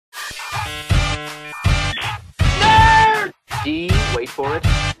D, wait for it,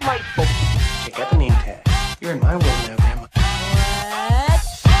 delightful. Check out the name tag. You're in my world now, Grandma.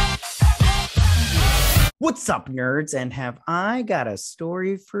 What's up, nerds? And have I got a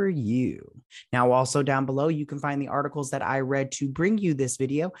story for you? Now, also down below, you can find the articles that I read to bring you this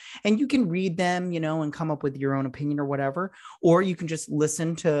video, and you can read them, and come up with your own opinion or whatever. Or you can just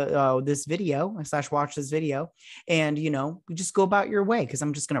listen to this video / watch this video and, just go about your way, because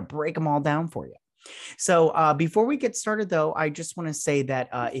I'm just going to break them all down for you. So before we get started, though, I just want to say that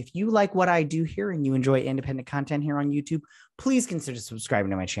if you like what I do here and you enjoy independent content here on YouTube, please consider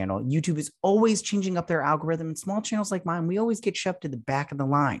subscribing to my channel. YouTube is always changing up their algorithm, and small channels like mine, we always get shoved to the back of the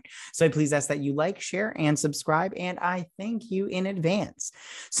line. So I please ask that you like, share, and subscribe, and I thank you in advance.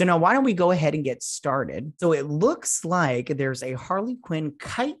 So now why don't we go ahead and get started? So it looks like there's a Harley Quinn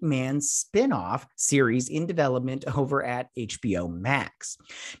Kite Man spinoff series in development over at HBO Max.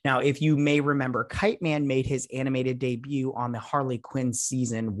 Now, if you may remember, Kite Man made his animated debut on the Harley Quinn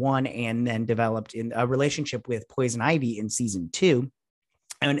season 1 and then developed in a relationship with Poison Ivy in season 2.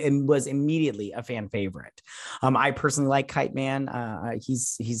 And was immediately a fan favorite. I personally like Kite Man.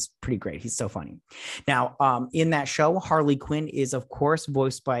 He's pretty great. He's so funny. Now, in that show, Harley Quinn is, of course,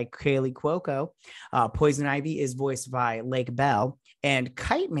 voiced by Kaley Cuoco. Poison Ivy is voiced by Lake Bell. And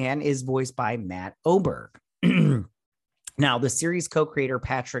Kite Man is voiced by Matt Oberg. Now, the series co-creator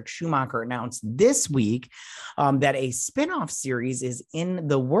Patrick Schumacher announced this week that a spinoff series is in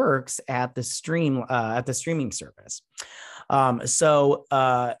the works at the streaming service. He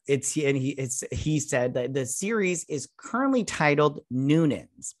said that the series is currently titled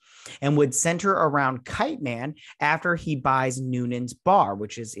Noonan's and would center around Kite Man after he buys Noonan's bar,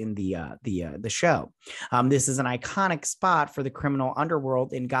 which is in the show. This is an iconic spot for the criminal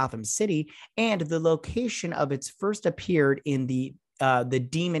underworld in Gotham City, and the location of its first appeared in the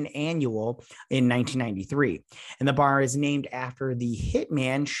Demon Annual in 1993. And the bar is named after the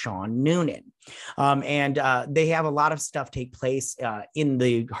hitman Sean Noonan. They have a lot of stuff take place in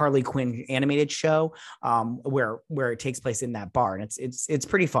the Harley Quinn animated show where it takes place in that bar. And it's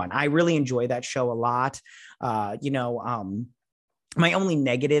pretty fun. I really enjoy that show a lot. My only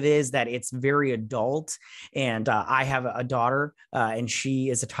negative is that it's very adult, and I have a daughter and she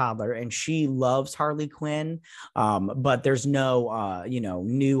is a toddler and she loves Harley Quinn. But there's no,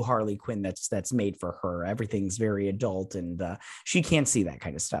 new Harley Quinn that's made for her. Everything's very adult and she can't see that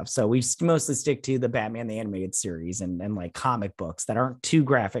kind of stuff. So we mostly stick to the Batman, the animated series and like comic books that aren't too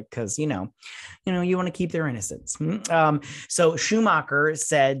graphic because, you want to keep their innocence. So Schumacher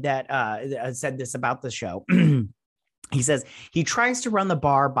said this about the show. He says he tries to run the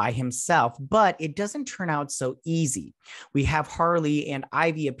bar by himself, but it doesn't turn out so easy. We have Harley and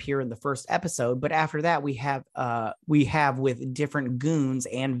Ivy appear in the first episode, but after that we have with different goons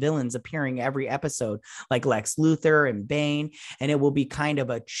and villains appearing every episode, like Lex Luthor and Bane, and it will be kind of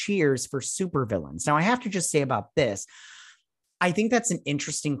a cheers for supervillains. Now, I have to just say about this, I think that's an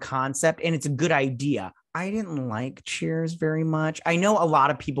interesting concept and it's a good idea. I didn't like Cheers very much. I know a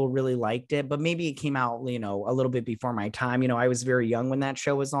lot of people really liked it, but maybe it came out, a little bit before my time. I was very young when that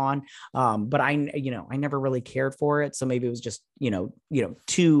show was on, but I never really cared for it. So maybe it was just,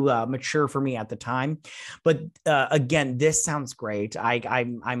 too mature for me at the time. But again, this sounds great.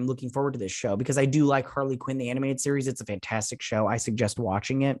 I'm looking forward to this show because I do like Harley Quinn, the animated series. It's a fantastic show. I suggest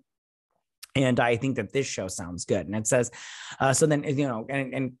watching it. And I think that this show sounds good. And it says,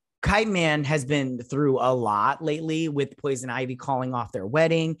 and Kite Man has been through a lot lately with Poison Ivy calling off their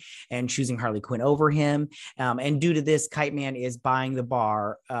wedding and choosing Harley Quinn over him. And due to this, Kite Man is buying the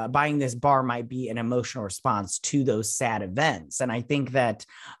bar. Buying this bar might be an emotional response to those sad events. And I think that,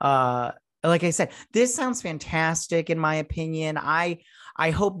 like I said, this sounds fantastic in my opinion. I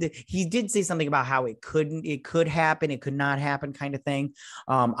hope that he did say something about how it could happen, it could not happen kind of thing.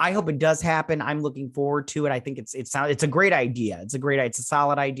 I hope it does happen. I'm looking forward to it. I think it's a great idea. It's a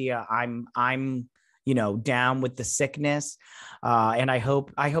solid idea. I'm down with the sickness. And I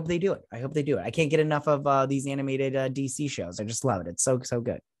hope they do it. I can't get enough of these animated DC shows. I just love it. It's so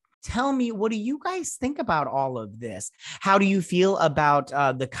good. Tell me, what do you guys think about all of this? How do you feel about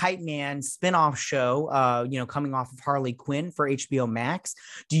the Kite Man spinoff show, coming off of Harley Quinn for HBO Max?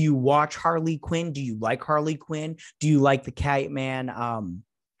 Do you watch Harley Quinn? Do you like Harley Quinn? Do you like the Kite Man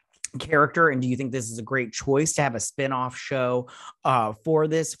character, and do you think this is a great choice to have a spin-off show from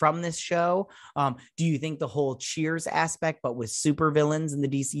this show? Do you think the whole Cheers aspect but with super villains in the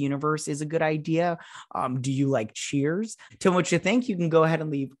DC universe is a good idea? Do you like Cheers? Tell me what you think. You can go ahead and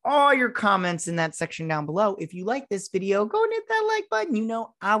leave all your comments in that section down below. If you like this video, go and hit that like button.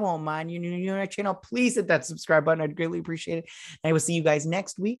 I won't mind. You're new on our channel, please hit that subscribe button. I'd greatly appreciate it. And I will see you guys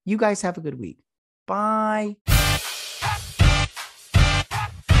next week. You guys have a good week. Bye.